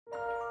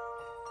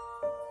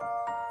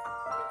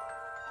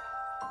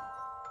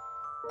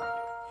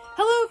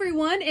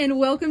everyone, and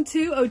welcome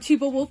to Ochi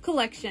Wolf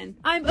Collection.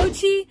 I'm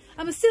Ochi.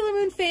 I'm a Sailor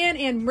Moon fan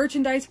and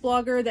merchandise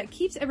blogger that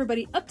keeps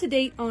everybody up to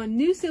date on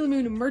new Sailor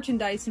Moon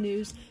merchandise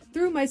news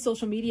through my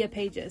social media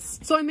pages.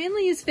 So I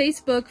mainly use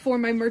Facebook for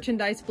my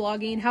merchandise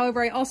blogging.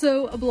 However, I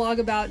also blog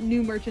about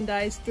new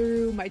merchandise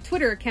through my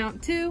Twitter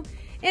account too,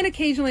 and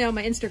occasionally on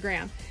my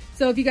Instagram.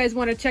 So if you guys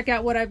want to check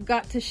out what I've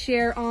got to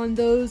share on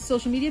those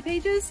social media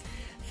pages,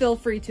 feel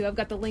free to. I've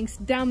got the links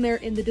down there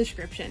in the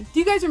description. Do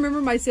you guys remember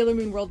my Sailor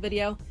Moon World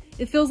video?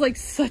 It feels like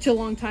such a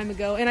long time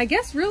ago, and I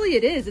guess really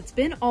it is. It's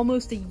been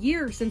almost a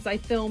year since I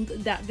filmed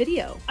that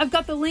video. I've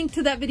got the link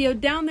to that video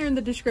down there in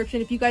the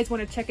description if you guys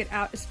want to check it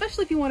out,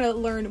 especially if you want to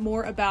learn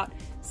more about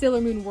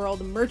Sailor Moon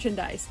World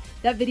merchandise.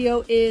 That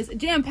video is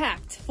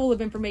jam-packed full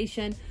of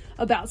information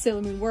about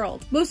Sailor Moon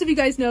World. Most of you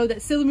guys know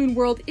that Sailor Moon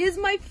World is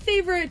my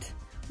favorite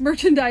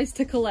merchandise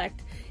to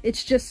collect.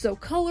 It's just so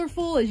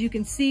colorful, as you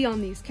can see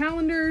on these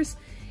calendars,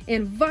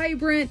 and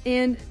vibrant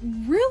and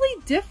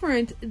really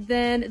different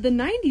than the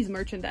 90s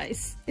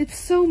merchandise. It's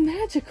so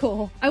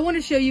magical. I want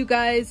to show you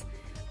guys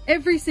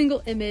every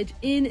single image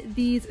in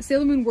these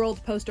Sailor Moon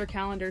World poster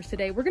calendars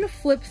today. We're going to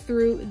flip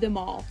through them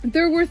all.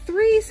 There were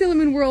 3 Sailor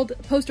Moon World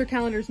poster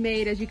calendars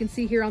made, as you can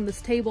see here on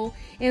this table,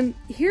 and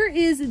here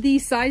is the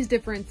size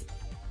difference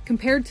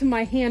compared to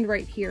my hand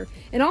right here.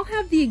 And I'll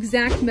have the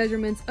exact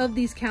measurements of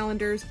these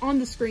calendars on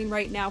the screen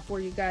right now for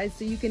you guys,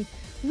 so you can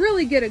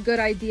really get a good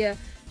idea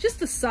just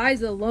the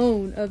size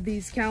alone of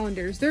these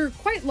calendars. They're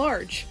quite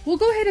large. We'll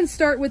go ahead and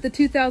start with the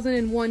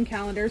 2001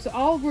 calendar, so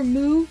I'll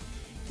remove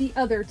the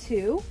other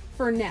 2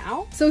 for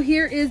now. So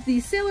here is the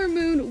Sailor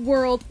Moon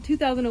World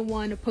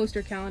 2001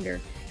 poster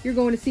calendar. You're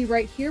going to see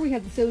right here we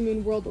have the Sailor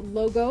Moon World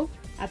logo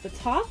at the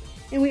top,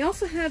 and we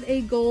also have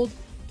a gold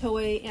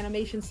Toei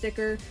animation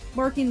sticker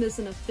marking this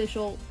an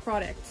official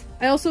product.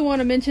 I also want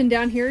to mention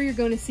down here you're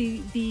going to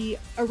see the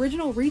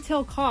original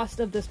retail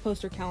cost of this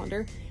poster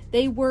calendar.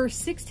 They were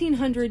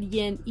 1,600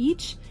 yen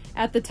each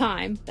at the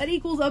time. That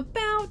equals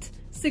about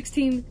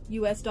 $16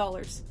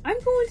 US. I'm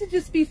going to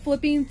just be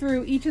flipping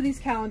through each of these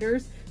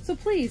calendars, so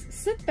please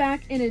sit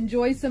back and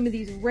enjoy some of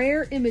these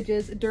rare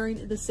images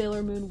during the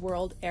Sailor Moon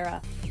World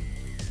era.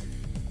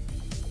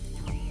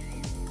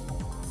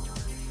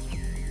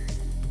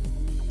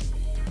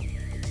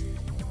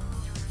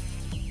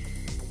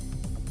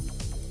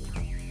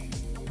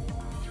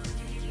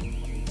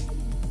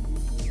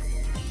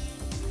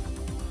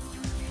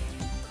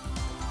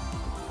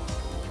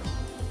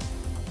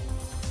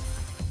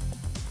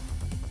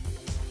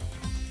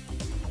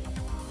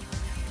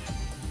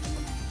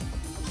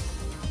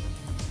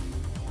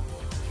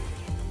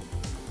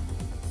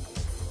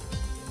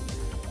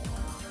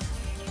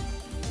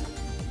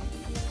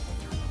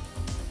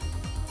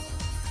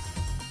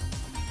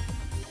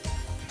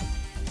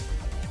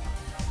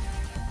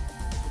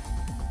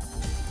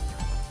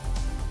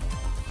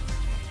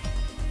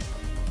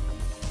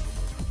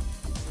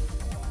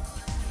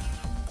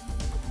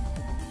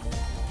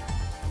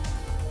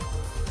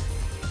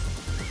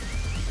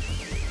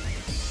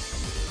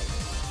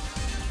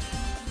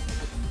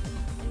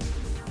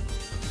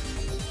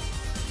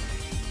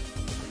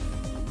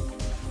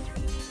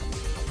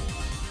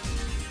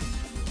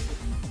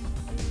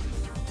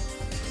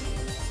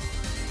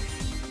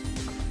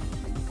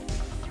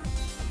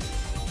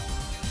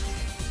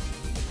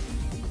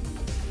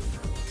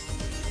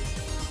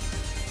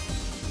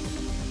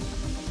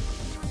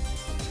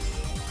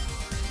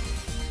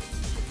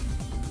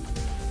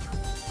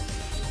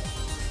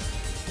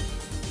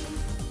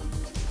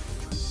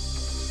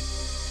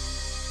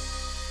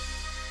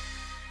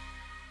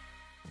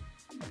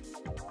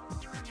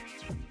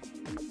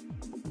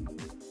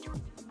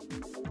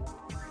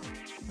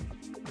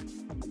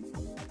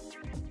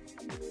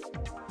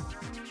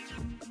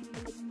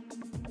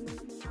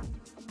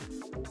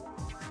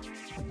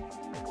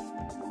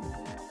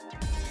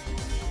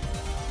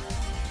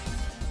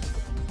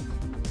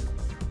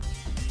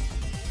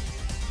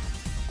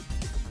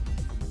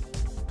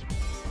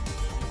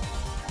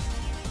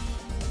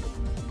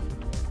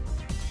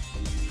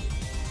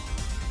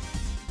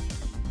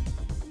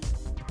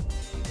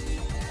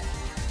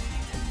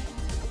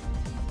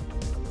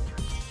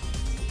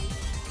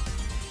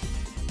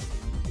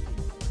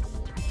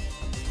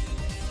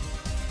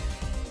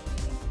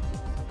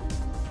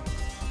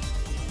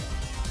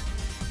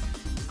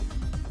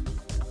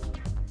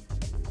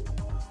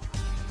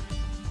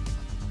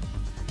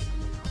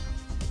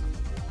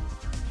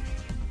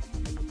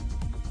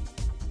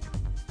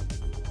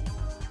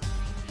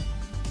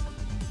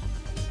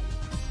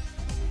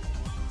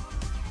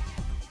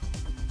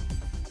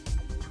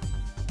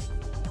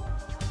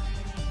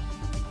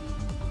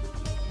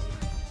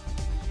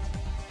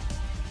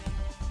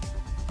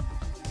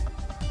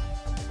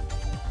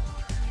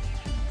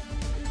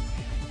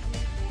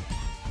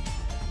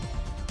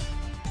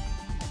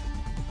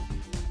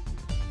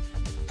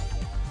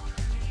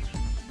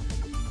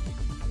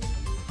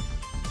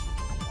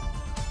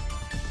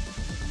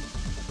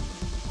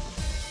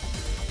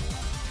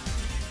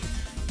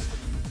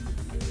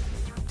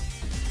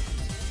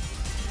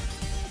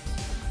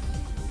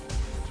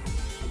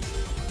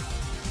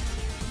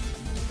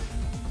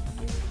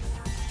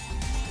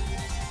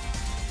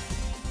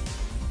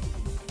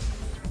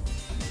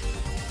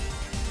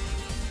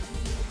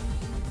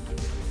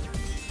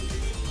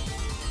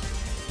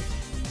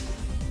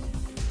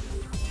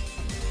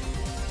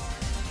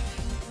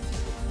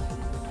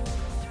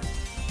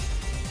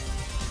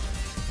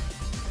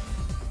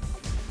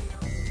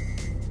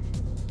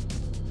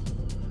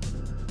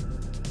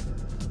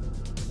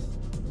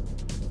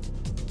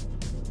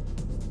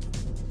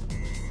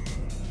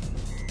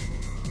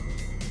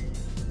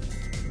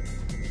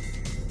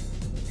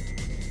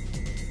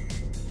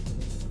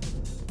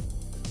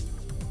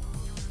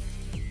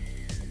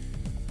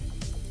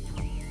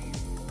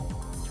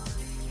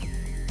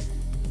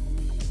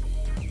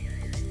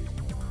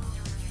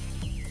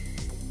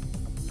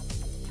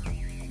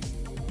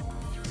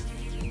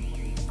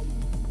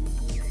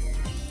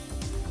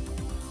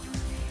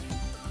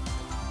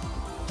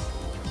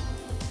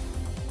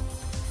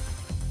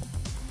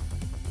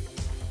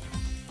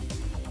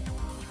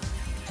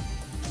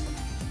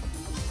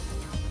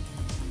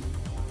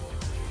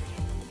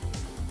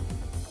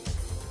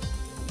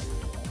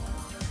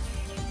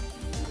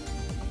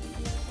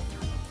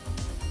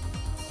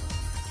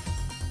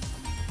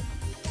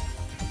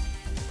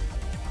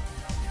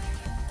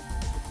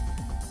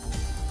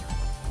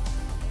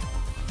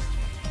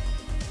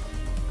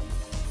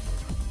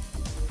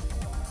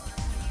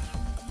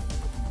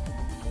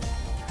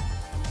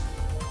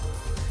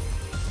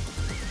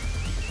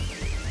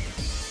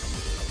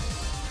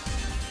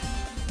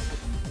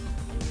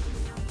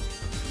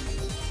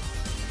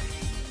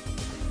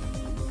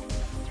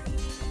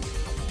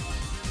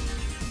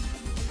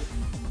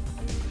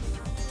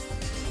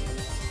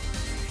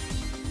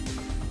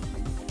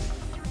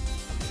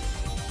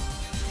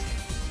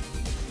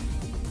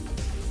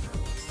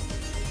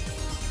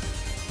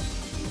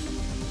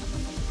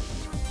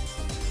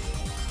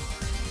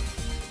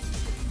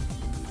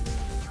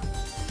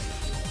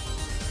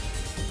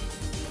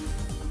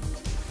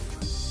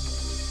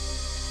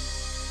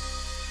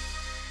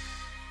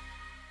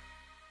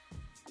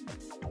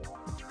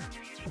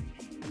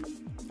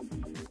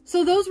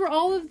 So those were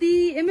all of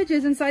the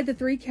images inside the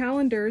 3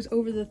 calendars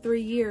over the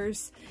 3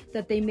 years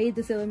that they made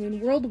the Sailor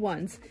Moon World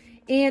ones.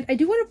 And I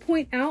do want to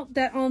point out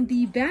that on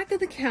the back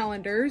of the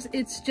calendars,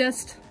 it's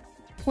just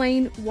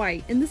plain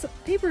white. And this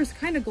paper is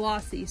kind of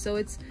glossy, so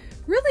it's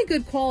really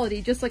good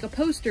quality, just like a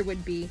poster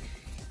would be.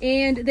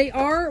 And they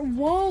are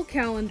wall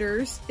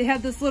calendars. They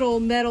have this little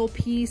metal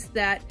piece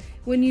that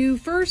when you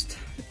first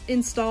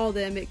install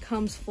them, it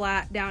comes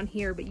flat down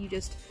here, but you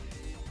just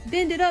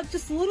bend it up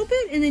just a little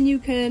bit and then you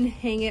can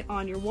hang it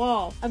on your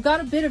wall. I've got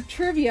a bit of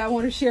trivia I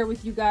want to share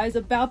with you guys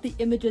about the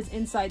images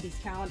inside these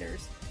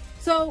calendars.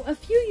 So a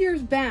few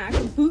years back,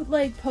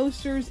 bootleg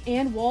posters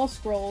and wall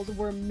scrolls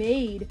were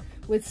made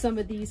with some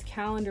of these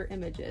calendar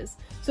images.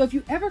 So if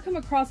you ever come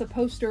across a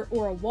poster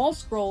or a wall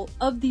scroll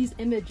of these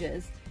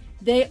images,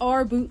 they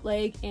are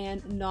bootleg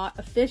and not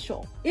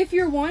official. If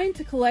you're wanting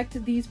to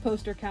collect these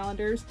poster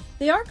calendars,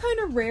 they are kind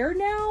of rare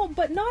now,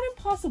 but not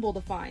impossible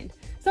to find.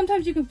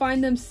 Sometimes you can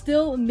find them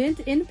still mint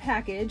in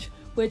package,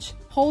 which,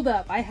 hold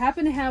up, I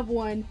happen to have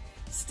one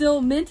still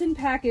mint in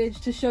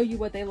package to show you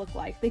what they look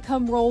like. They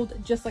come rolled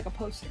just like a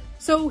poster.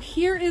 So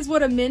here is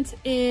what a mint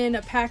in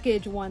a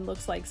package one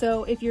looks like.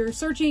 So if you're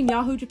searching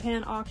Yahoo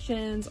Japan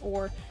auctions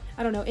or,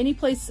 I don't know, any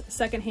place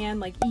secondhand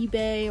like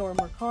eBay or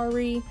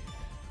Mercari,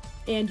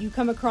 and you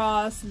come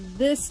across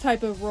this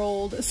type of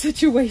rolled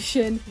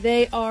situation,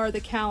 they are the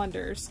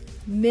calendars.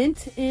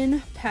 Mint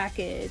in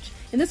package.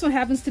 And this one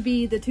happens to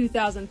be the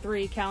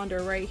 2003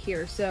 calendar right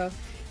here. So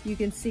you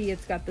can see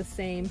it's got the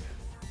same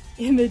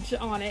image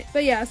on it.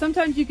 But yeah,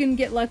 sometimes you can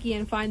get lucky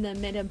and find them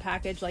mint in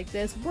package like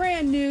this,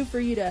 brand new for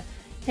you to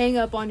hang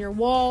up on your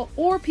wall,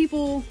 or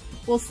people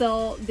will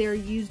sell their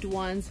used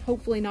ones,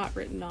 hopefully not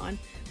written on.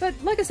 But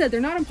like I said,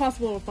 they're not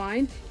impossible to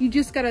find. You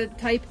just gotta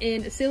type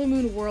in Sailor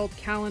Moon World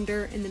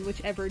calendar and then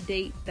whichever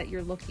date that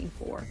you're looking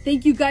for.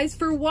 Thank you guys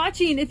for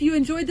watching. If you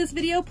enjoyed this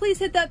video, please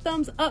hit that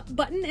thumbs up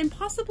button and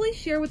possibly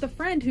share with a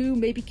friend who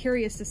may be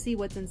curious to see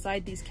what's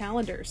inside these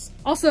calendars.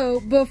 Also,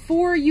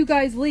 before you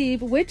guys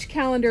leave, which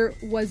calendar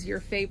was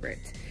your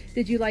favorite?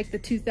 Did you like the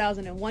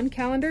 2001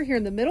 calendar here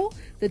in the middle,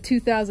 the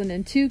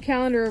 2002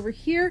 calendar over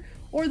here,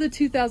 or the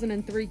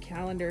 2003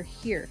 calendar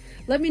here?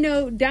 Let me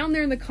know down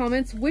there in the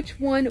comments which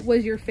one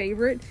was your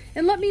favorite,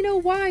 and let me know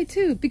why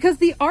too, because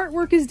the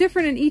artwork is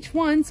different in each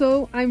one,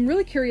 so I'm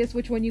really curious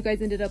which one you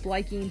guys ended up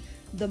liking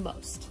the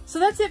most. So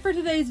that's it for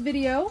today's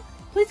video.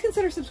 Please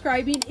consider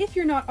subscribing if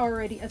you're not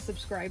already a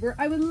subscriber.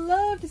 I would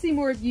love to see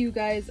more of you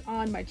guys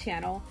on my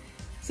channel.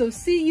 So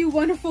see you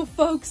wonderful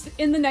folks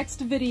in the next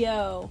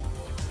video.